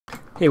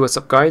Hey, what's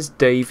up guys,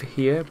 Dave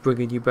here,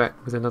 bringing you back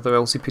with another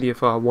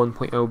LCPDFR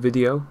 1.0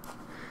 video.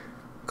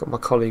 Got my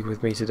colleague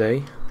with me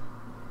today.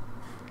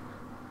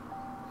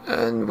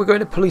 And we're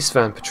going to police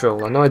van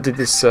patrol. I know I did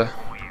this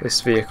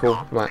this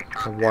vehicle like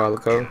a while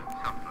ago,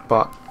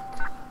 but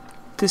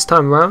this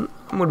time around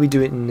I'm going to be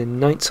doing it in the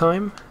night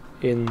time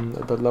in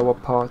the lower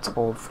part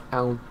of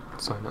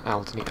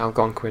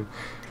Algonquin.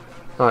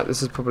 Alright,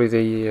 this is probably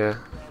the,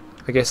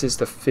 I guess it's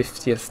the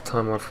 50th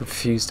time I've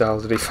confused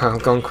Alderney for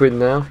Algonquin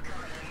now.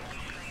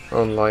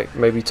 On like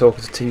maybe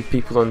talking to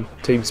people on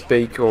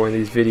TeamSpeak or in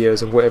these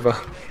videos or whatever.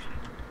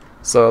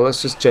 So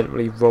let's just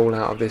gently roll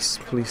out of this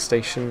police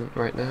station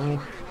right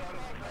now.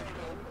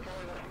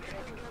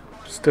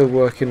 Still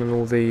working on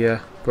all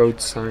the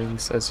road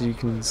signs. As you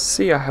can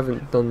see, I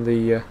haven't done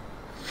the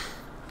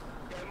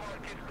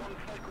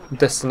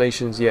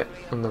destinations yet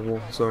on the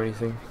walls or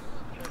anything.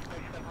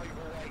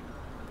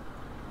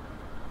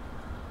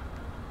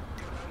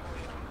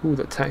 Ooh,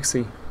 that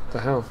taxi. What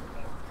the hell?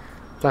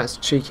 That's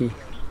cheeky.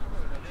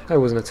 That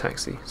wasn't a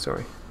taxi,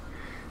 sorry.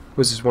 It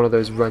was just one of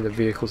those random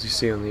vehicles you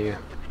see on the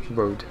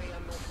road.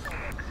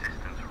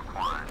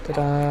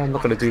 Ta-da! I'm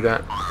not going to do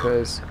that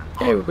because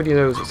everybody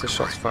knows it's a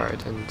shots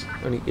fired and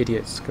only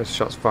idiots go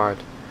shots fired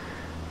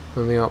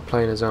when they aren't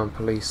playing as armed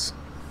police.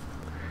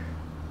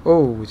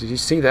 Oh, did you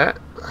see that?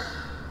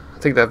 I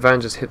think that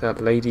van just hit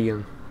that lady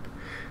and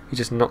he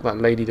just knocked that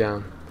lady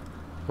down.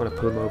 I want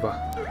to pull him over.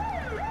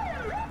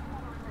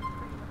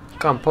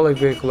 Come on, pull a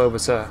vehicle over,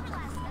 sir.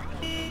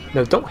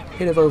 No, don't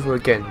hit it over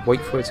again.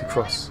 Wait for it to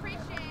cross.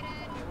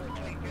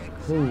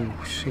 Ooh,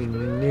 she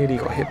nearly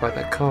got hit by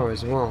that car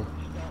as well.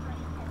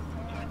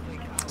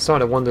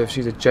 Starting to wonder if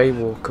she's a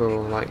jaywalker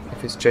or like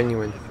if it's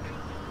genuine.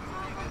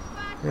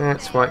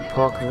 That's right,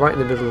 park right in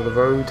the middle of the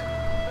road.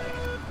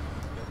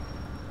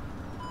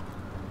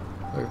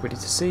 Everybody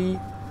to see.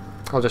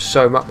 I'll just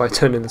show them up by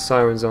turning the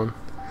sirens on.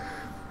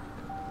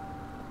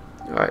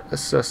 Alright,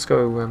 let's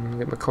go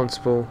get my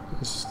constable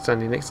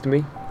standing next to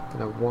me. Don't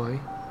know why.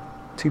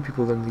 Two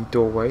people in the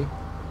doorway.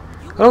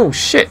 Oh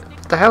shit!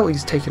 What the hell?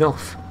 He's taking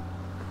off.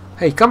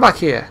 Hey, come back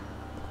here!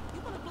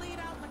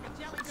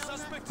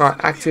 Right,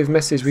 active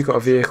message. We got a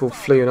vehicle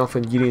fleeing off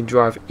on Union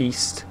Drive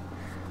East.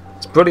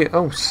 It's brilliant.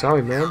 Oh,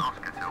 sorry, man.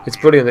 It's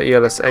brilliant that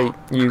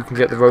ELS8 you can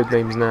get the road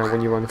names now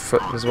when you're on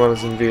foot as well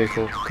as in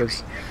vehicle.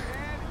 Because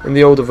in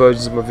the older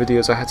versions of my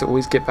videos, I had to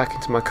always get back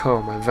into my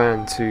car, my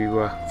van,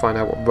 to find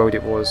out what road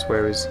it was.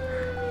 Whereas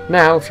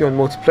now, if you're on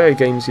multiplayer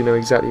games, you know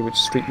exactly which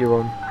street you're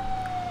on.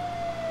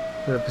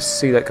 I'm going to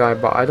pursue that guy,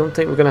 but I don't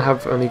think we're going to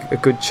have only a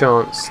good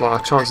chance. Like,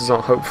 our chances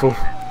aren't hopeful,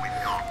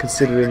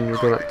 considering we're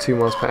going at 2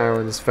 miles per hour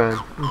in this van.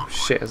 Oh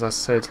shit, as I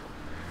said,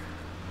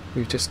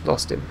 we've just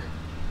lost him.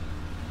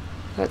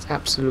 That's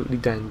absolutely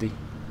dandy.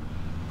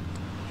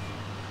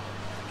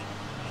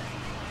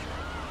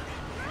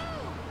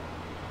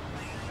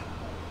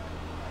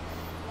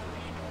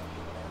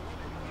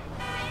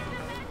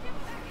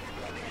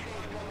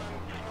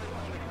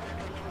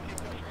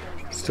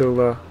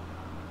 Still,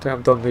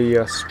 I've done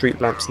the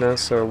street lamps now,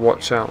 so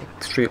watch out.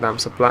 Street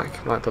lamps are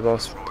black, like the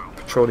last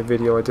patrolling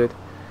video I did.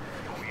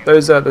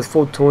 Those the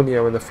Ford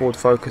Tourneo and the Ford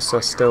Focus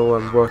are still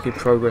work in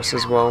progress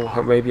as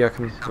well. Maybe I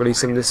can release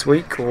them this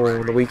week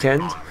or the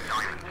weekend.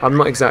 I'm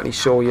not exactly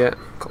sure yet.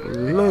 Got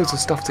loads of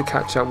stuff to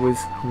catch up with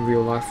in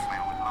real life,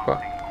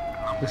 but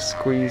let's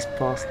squeeze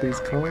past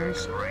these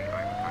cars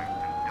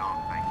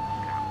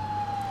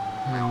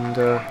and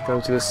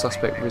go to the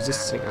suspect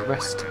resisting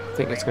arrest. I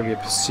think it's going to be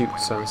a pursuit,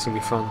 so it's going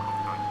to be fun.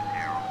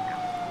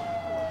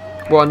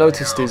 What I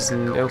noticed is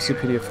in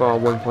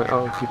LCPDFR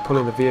 1.0, if you're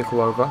pulling the vehicle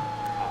over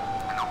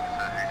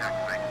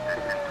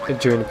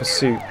during the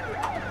pursuit,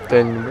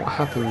 then what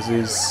happens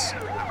is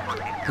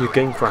your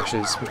game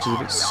crashes, which is a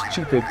bit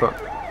stupid, but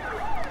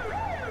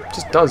it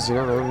just does, you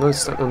know. I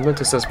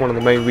noticed that's one of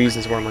the main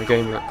reasons why my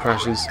game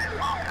crashes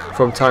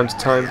from time to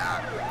time,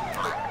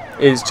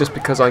 is just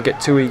because I get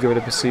too eager in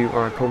a pursuit,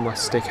 or I pull my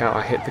stick out,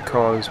 I hit the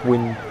car's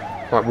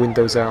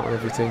windows out and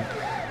everything.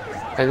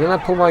 And then I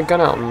pull my gun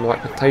out and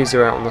like the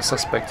taser out on the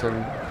suspect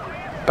and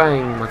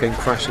bang, my game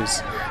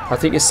crashes. I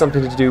think it's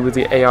something to do with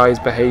the AI's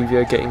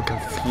behaviour getting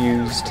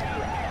confused.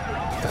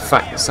 The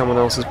fact that someone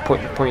else is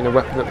pointing a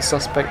weapon at the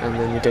suspect and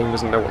then the game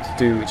doesn't know what to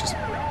do, it just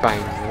bang,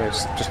 you know,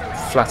 just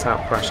flat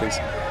out crashes.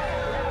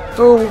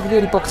 Oh, we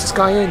nearly boxed this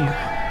guy in.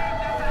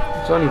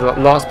 It was only the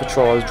last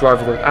patrol I was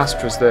driving with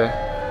Astras there.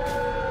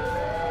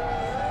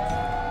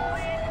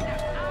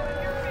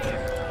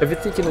 If you're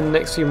thinking in the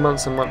next few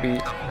months I might be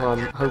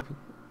hoping...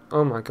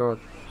 Oh my god.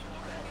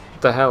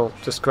 What the hell?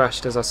 Just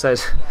crashed as I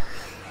said.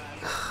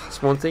 That's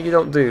one thing you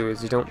don't do,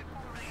 is you don't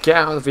get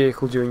out of the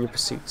vehicle during your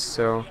pursuits.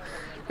 So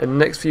in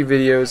the next few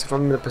videos, if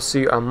I'm in a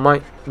pursuit, I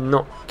might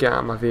not get out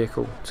of my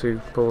vehicle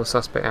to pull the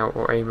suspect out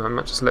or aim. I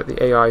might just let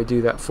the AI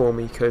do that for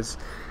me, because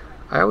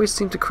I always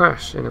seem to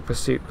crash in a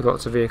pursuit with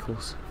lots of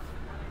vehicles.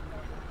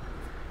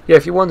 Yeah,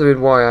 if you're wondering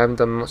why I haven't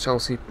done much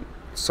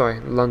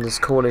London's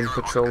Calling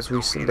patrols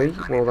recently,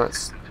 well,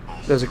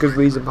 there's a good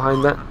reason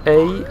behind that.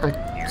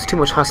 A, it's too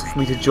much hassle for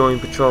me to join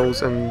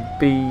patrols, and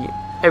B,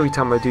 every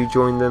time I do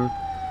join them,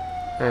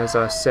 as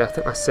I said. I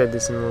think I said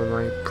this in one of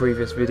my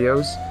previous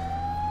videos,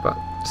 but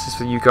this is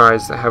for you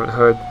guys that haven't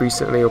heard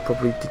recently or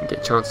probably didn't get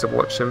a chance to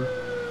watch them.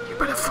 You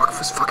better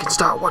fucking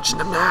start watching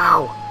them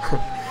now.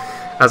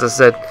 As I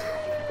said.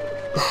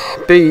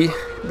 B,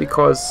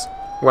 because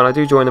when I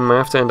do join them I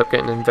have to end up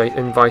getting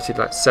invited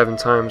like 7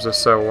 times or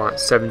so, or like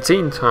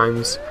 17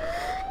 times,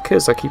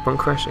 because I keep on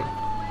crashing.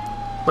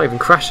 Not even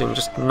crashing,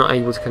 just not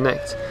able to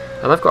connect.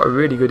 And I've got a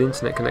really good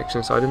internet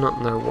connection, so I do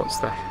not know what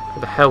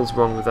the hell's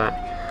wrong with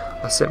that.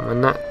 I set my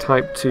NAT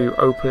type to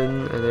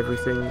open and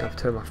everything, I've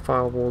turned my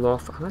firewall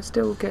off, and I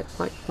still get,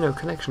 like, you know,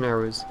 connection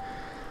errors.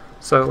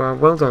 So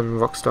well done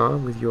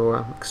Rockstar with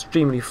your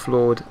extremely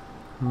flawed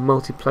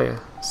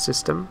multiplayer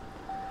system.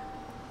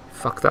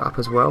 Fuck that up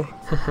as well.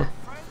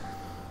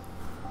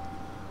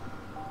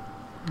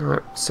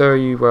 Alright, so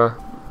you've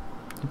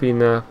been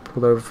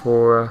pulled over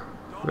for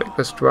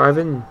reckless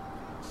driving.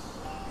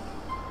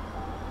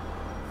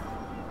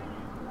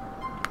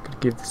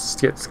 Get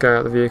this guy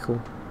out of the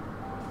vehicle.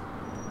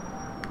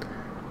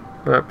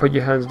 Alright, put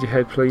your hands on your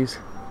head, please.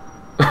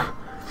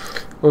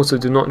 Also,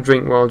 do not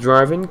drink while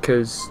driving,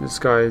 because this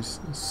guy is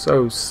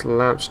so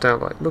slouched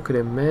out. Like, look at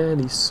him, man.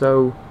 He's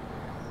so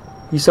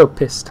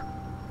pissed.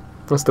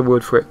 That's the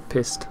word for it,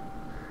 pissed.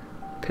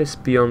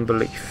 Pissed beyond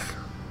belief.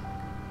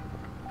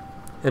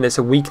 And it's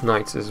a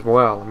weeknight as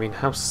well. I mean,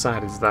 how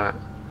sad is that?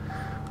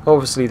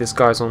 Obviously this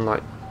guy's on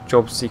like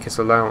job seekers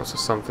allowance or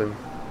something.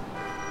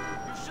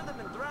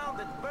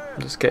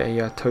 Just get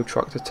a tow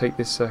truck to take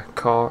this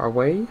car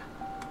away.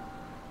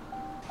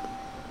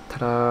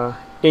 Ta-da!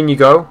 In you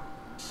go.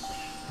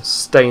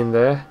 Stay in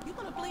there.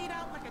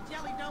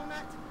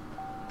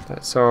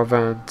 That's our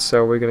van,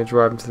 so we're going to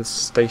drive him to the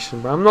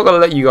station. But I'm not going to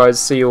let you guys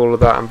see all of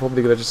that. I'm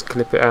probably going to just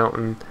clip it out,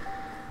 and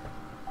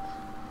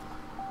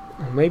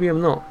or maybe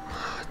I'm not.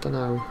 I don't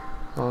know.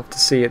 I'll have to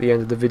see at the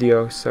end of the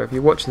video. So if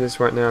you're watching this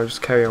right now,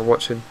 just carry on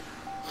watching.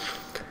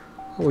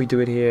 What are we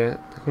doing here?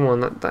 Come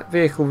on, that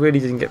vehicle really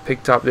didn't get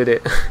picked up, did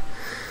it?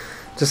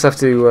 Just have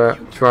to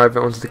drive it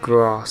onto the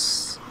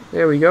grass.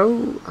 There we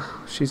go.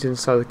 She's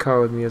inside the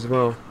car with me as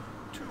well.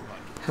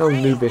 How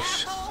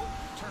noobish.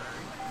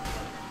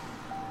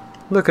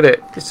 Look at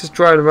it, it's just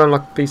driving around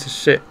like a piece of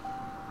shit.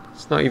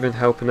 It's not even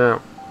helping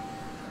out.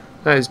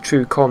 That is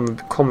true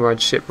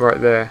comradeship right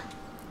there.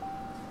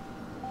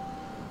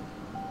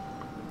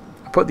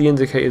 I put the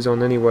indicators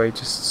on anyway,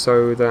 just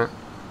so that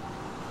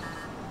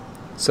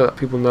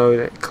people know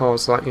that the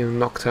car's like, you know,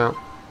 knocked out.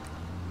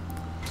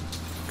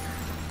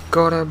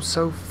 God, I'm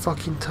so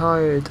fucking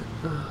tired.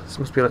 This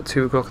must be like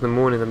 2 o'clock in the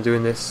morning I'm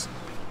doing this.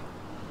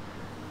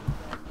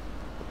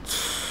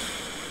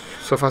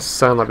 So if I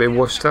sound like a bit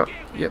washed up,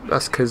 yep,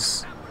 that's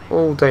because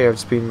all day I've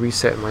just been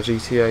resetting my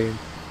GTA and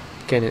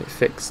getting it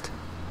fixed.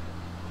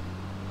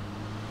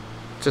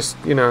 Just,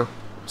 you know,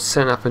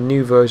 setting up a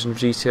new version of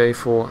GTA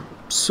for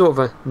sort of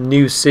a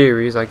new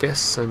series, I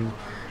guess, and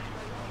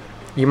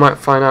you might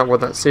find out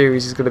what that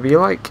series is going to be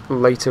like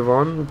later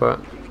on, but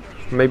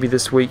maybe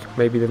this week,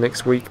 maybe the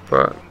next week,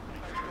 but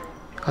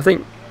I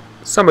think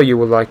some of you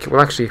will like it.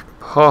 Well, actually,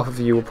 half of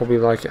you will probably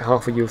like it,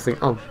 half of you will think,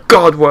 oh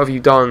God, what have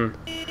you done?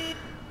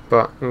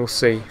 But we'll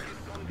see.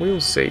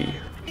 We'll see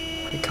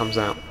when it comes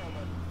out.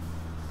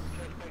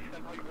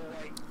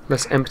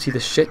 Let's empty the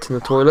shit in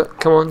the toilet.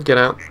 Come on, get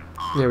out.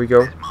 There we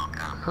go.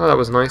 Oh, that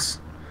was nice.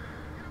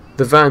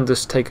 The van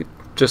just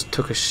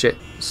took a shit,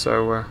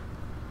 so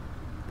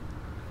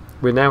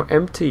we're now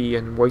empty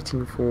and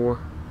waiting for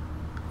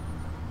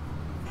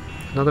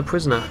another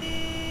prisoner.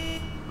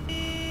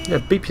 Yeah,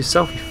 beep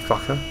yourself, you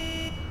fucker.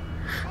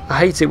 I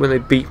hate it when they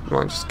beep,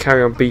 like just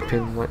carry on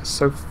beeping, like it's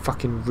so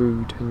fucking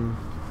rude, and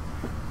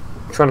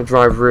I'm trying to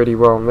drive really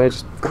well and they're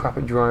just crap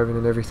at driving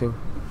and everything.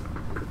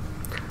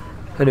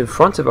 And in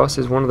front of us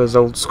is one of those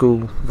old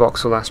school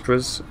Vauxhall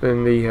Astras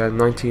in the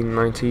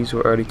 1990s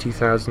or early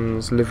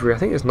 2000s livery. I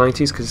think it's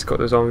 90s because it's got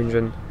those orange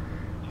and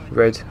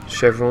red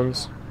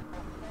chevrons.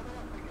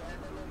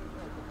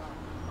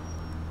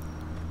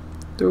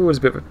 There was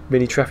a bit of a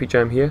mini traffic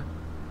jam here.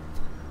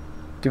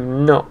 Do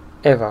not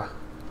ever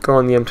go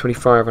on the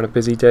M25 on a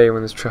busy day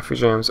when there's traffic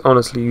jams.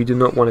 Honestly, you do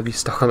not want to be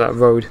stuck on that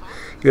road.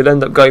 You'll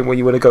end up going where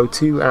you want to go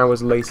 2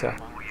 hours later.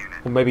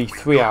 Or maybe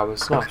 3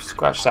 hours. No,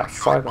 scratch that,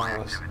 5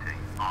 hours.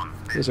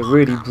 It's a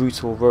really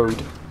brutal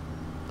road.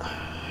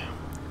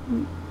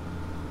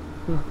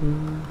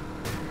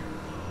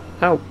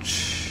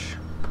 Ouch.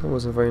 That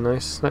wasn't very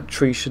nice. That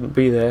tree shouldn't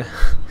be there.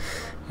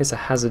 It's a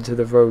hazard to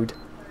the road.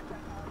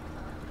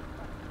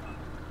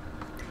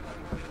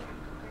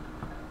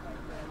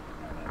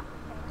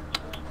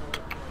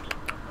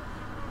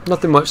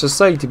 Nothing much to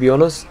say, to be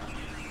honest.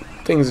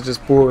 Things are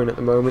just boring at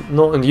the moment.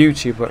 Not on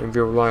YouTube, but in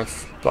real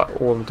life. Like,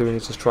 all I'm doing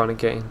is just trying to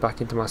get back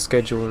into my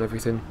schedule and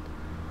everything.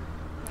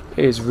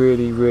 It is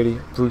really, really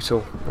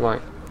brutal.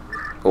 Like,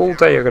 all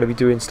day I'm going to be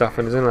doing stuff,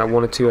 and there's only like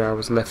 1 or 2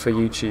 hours left for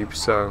YouTube,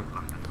 so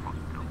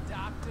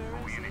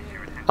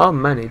I'll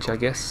manage, I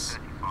guess.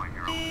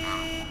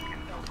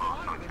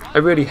 I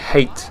really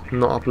hate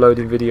not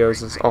uploading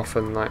videos as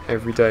often, like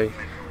every day.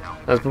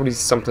 That's probably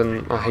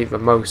something I hate the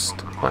most.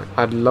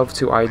 I'd love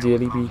to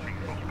ideally be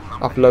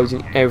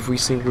uploading every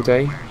single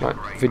day, like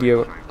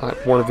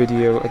one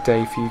video a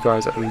day for you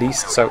guys at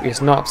least. So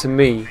it's not up to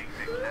me.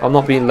 I'm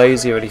not being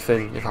lazy or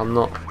anything if I'm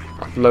not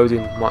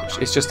uploading much.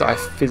 It's just that I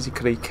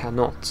physically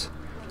cannot,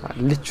 I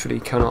literally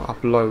cannot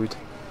upload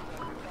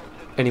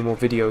any more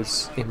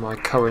videos in my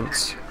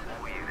current,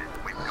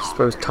 I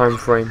suppose, time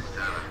frame,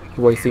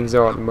 the way things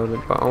are at the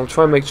moment. But I'll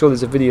try and make sure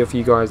there's a video for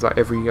you guys like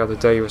every other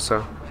day or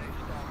so.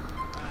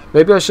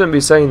 Maybe I shouldn't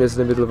be saying this in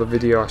the middle of a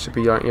video. I should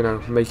be like, you know,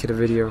 making a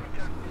video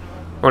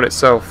on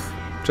itself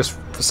just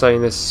for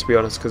saying this, to be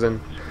honest, because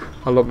then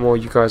a lot more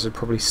you guys would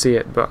probably see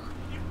it. But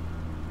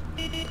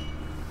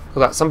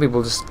well, that some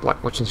people just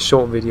like watching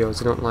short videos.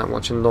 They don't like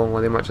watching long,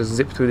 or they might just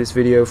zip through this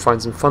video,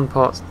 find some fun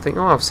parts, and think,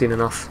 oh, I've seen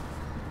enough.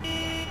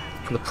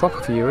 For the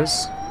proper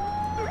viewers,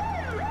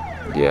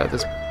 yeah,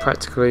 there's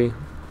practically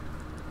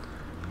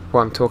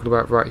what I'm talking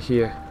about right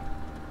here.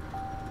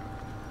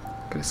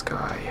 Look at this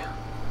guy.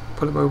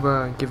 Pull him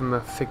over and give him a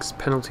fixed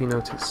penalty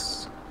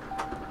notice.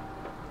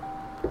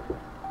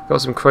 Got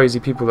some crazy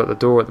people at the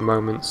door at the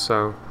moment,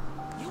 so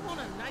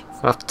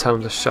I'll have to tell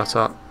them to shut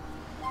up.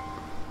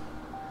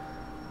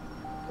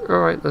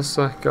 Alright, this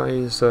guy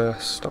is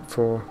stopped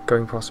for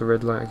going past a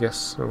red light, I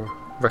guess, or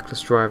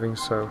reckless driving,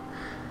 so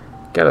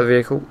get out of the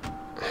vehicle.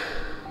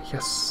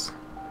 Yes.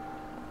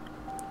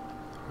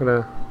 I'm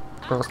gonna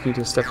ask you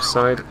to step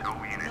aside.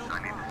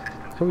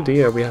 Oh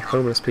dear, we have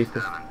homeless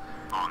people.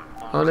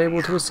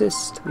 Unable to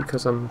assist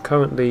because I'm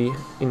currently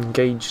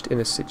engaged in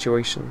a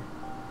situation.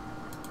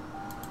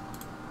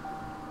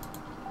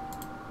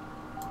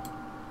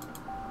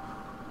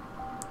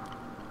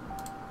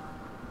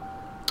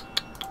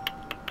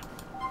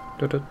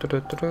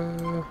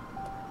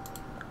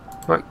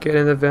 Right, get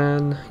in the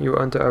van.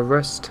 You're under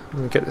arrest. I'm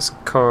gonna get this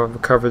car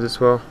recovered as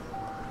well.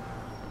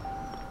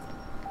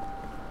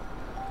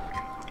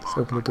 Let's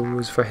open the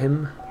doors for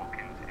him.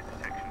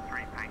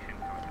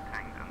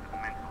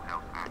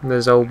 And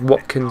there's old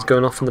Watkins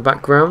going off in the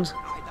background.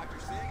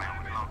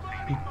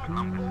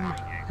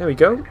 There we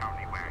go.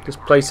 Just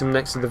place them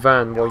next to the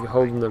van while you're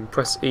holding them.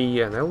 Press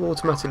E and they'll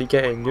automatically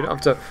get in. You don't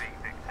have to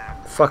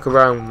fuck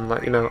around and,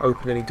 like, you know,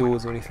 open any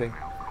doors or anything.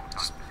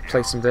 Just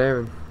place them there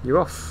and you're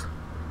off.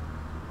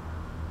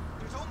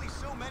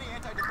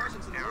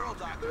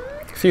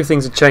 A few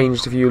things have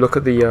changed. If you look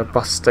at the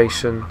bus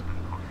station,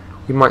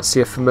 you might see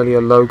a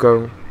familiar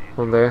logo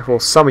on there. Well,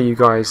 some of you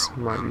guys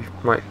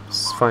might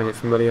find it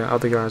familiar.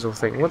 Other guys will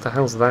think, what the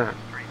hell's that?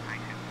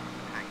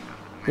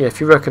 Yeah,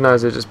 if you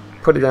recognise it, just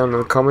put it down in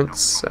the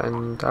comments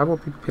and I will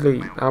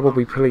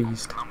be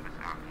pleased.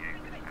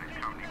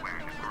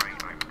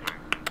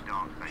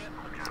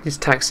 This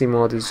taxi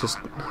mod is just,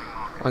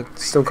 I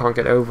still can't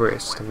get over it.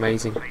 It's just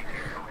amazing.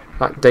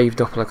 That Dave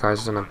Doppler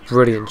guy's done a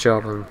brilliant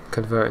job on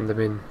converting them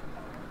in.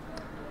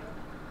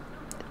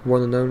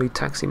 One and only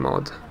taxi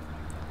mod.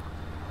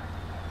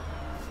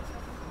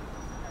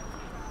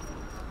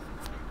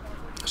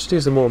 I should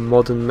do some more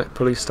modern Met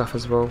Police stuff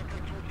as well.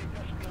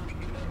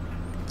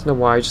 I don't know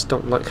why, I just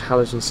don't like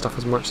halogen stuff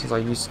as much as I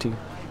used to.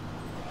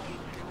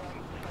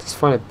 I just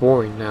find it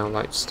boring now,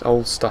 like just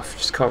old stuff, you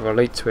just can't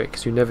relate to it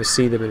because you never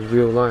see them in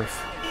real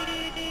life.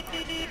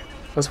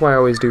 That's why I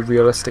always do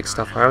realistic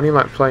stuff. I only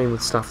like playing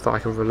with stuff that I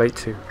can relate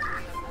to.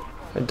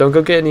 And don't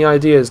go get any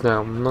ideas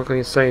now. I'm not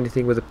going to say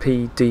anything with a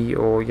P, D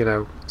or, you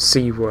know,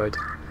 C word.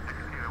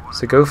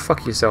 So go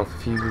fuck yourself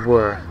if you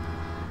were.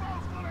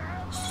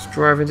 Just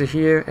drive into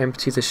here,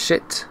 empty the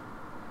shit.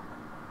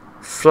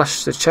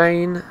 Flush the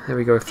chain. There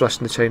we go,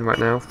 flushing the chain right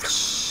now.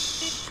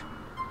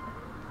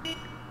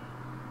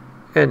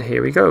 And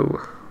here we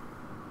go.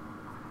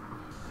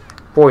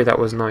 Boy, that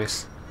was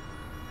nice.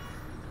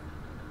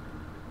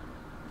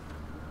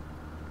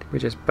 We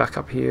just back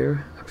up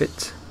here a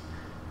bit.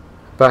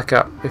 Back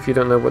up, if you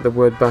don't know what the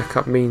word back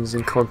up means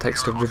in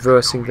context of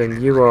reversing, then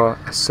you are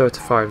a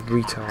certified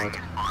retard.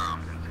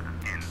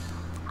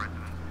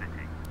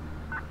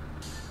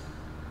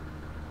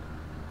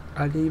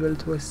 Unable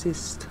to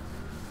assist.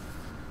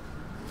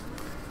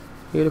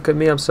 You look at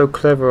me, I'm so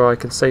clever, I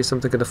can say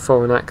something in a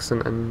foreign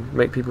accent and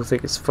make people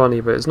think it's funny,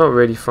 but it's not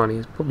really funny.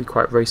 It's probably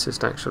quite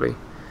racist, actually.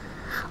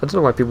 I don't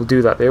know why people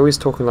do that. They're always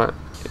talking like,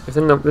 if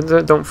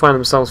they don't find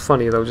themselves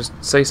funny, they'll just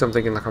say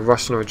something in like a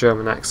Russian or a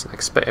German accent,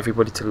 expect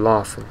everybody to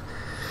laugh. And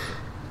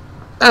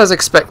as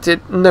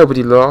expected,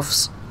 nobody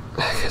laughs,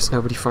 because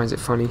nobody finds it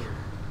funny.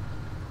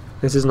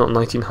 This is not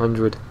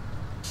 1900.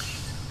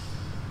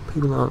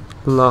 People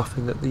aren't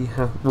laughing at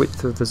the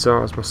width of the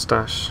Tsar's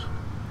moustache.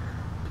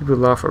 People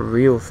laugh at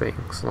real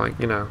things, like,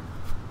 you know,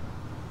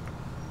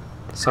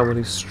 someone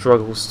who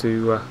struggles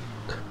to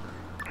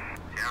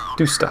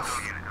do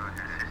stuff.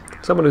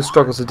 Someone who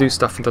struggles to do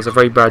stuff and does a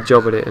very bad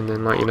job at it, and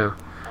then, like, you know,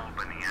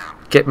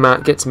 gets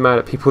mad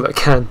at people that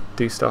can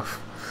do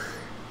stuff.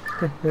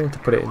 To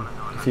put it in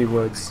a few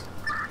words.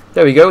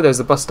 There we go. There's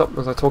the bus stop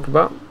as I talked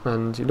about,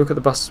 and you look at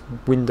the bus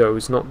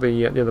windows, not the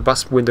you know, the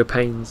bus window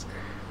panes,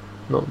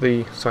 not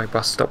the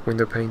bus stop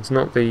window panes,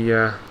 not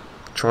the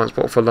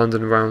Transport for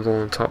London round all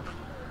on top.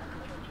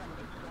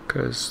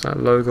 Because that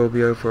logo will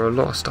be over a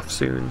lot of stuff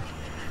soon.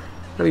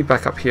 Let me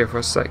back up here for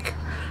a sec.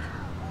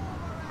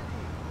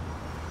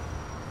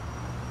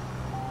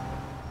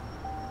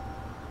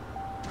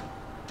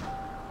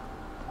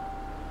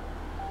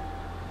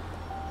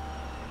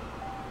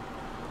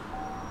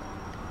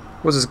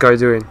 What's this guy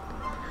doing?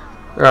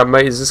 Alright,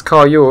 mate, is this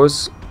car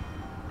yours?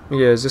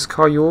 Yeah, is this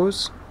car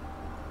yours?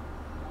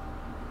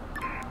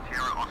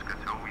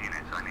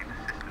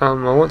 I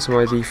want some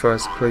ID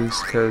first,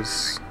 please,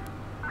 because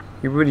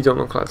you really don't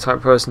look like the type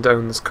of person to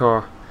own this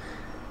car.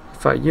 In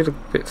fact, you look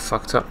a bit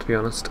fucked up, to be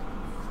honest.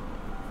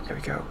 There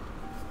we go.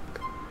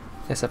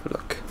 Let's have a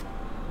look.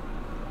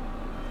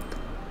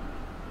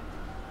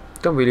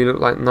 Don't really look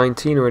like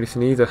 19 or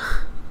anything either.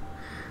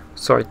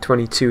 Sorry,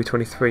 22,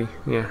 23,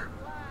 yeah.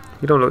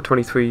 You don't look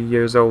 23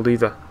 years old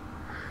either.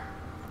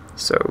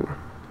 So,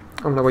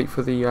 I'm gonna wait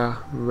for the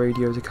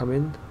radio to come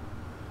in.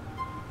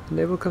 And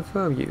they will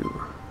confirm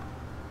you.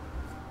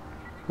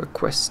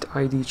 Request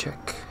ID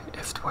check,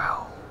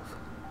 F12.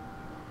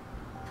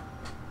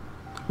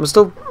 I'm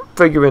still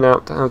figuring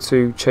out how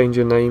to change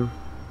your name.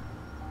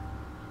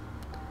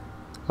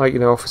 Like, you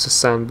know, Officer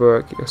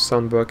Sandberg, or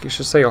Sandberg, you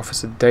should say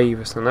Officer Dave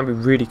or something, that'd be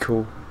really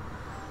cool.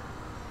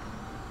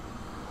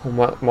 Or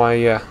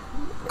my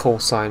call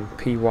sign,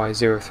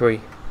 PY03.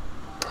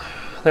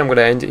 I think I'm going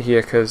to end it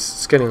here because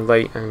it's getting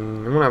late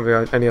and I won't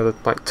have any other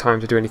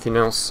time to do anything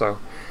else, so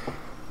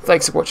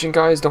thanks for watching,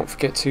 guys. Don't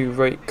forget to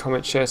rate,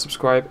 comment, share,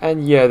 subscribe,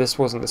 and yeah, this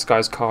wasn't this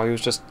guy's car, he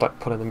was just like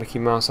pulling the Mickey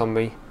Mouse on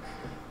me.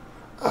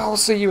 I'll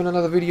see you in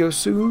another video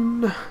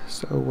soon,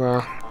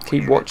 so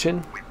keep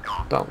watching.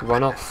 Don't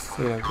run off.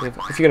 You know,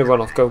 if you're going to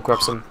run off, go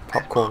grab some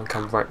popcorn and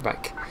come right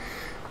back.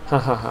 Ha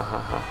ha ha ha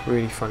ha.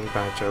 Really funny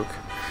bad joke.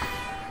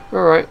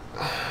 Alright.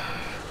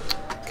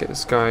 Get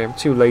this guy. I'm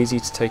too lazy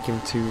to take him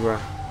to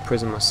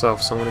prison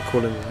myself, so I'm going to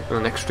call him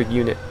an extra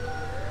unit.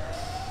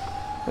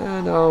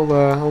 And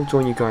I'll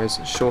join you guys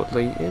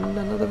shortly in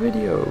another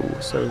video.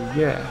 So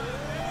yeah,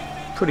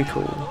 pretty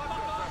cool.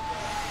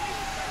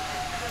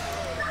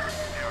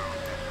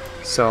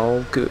 It's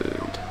all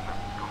good.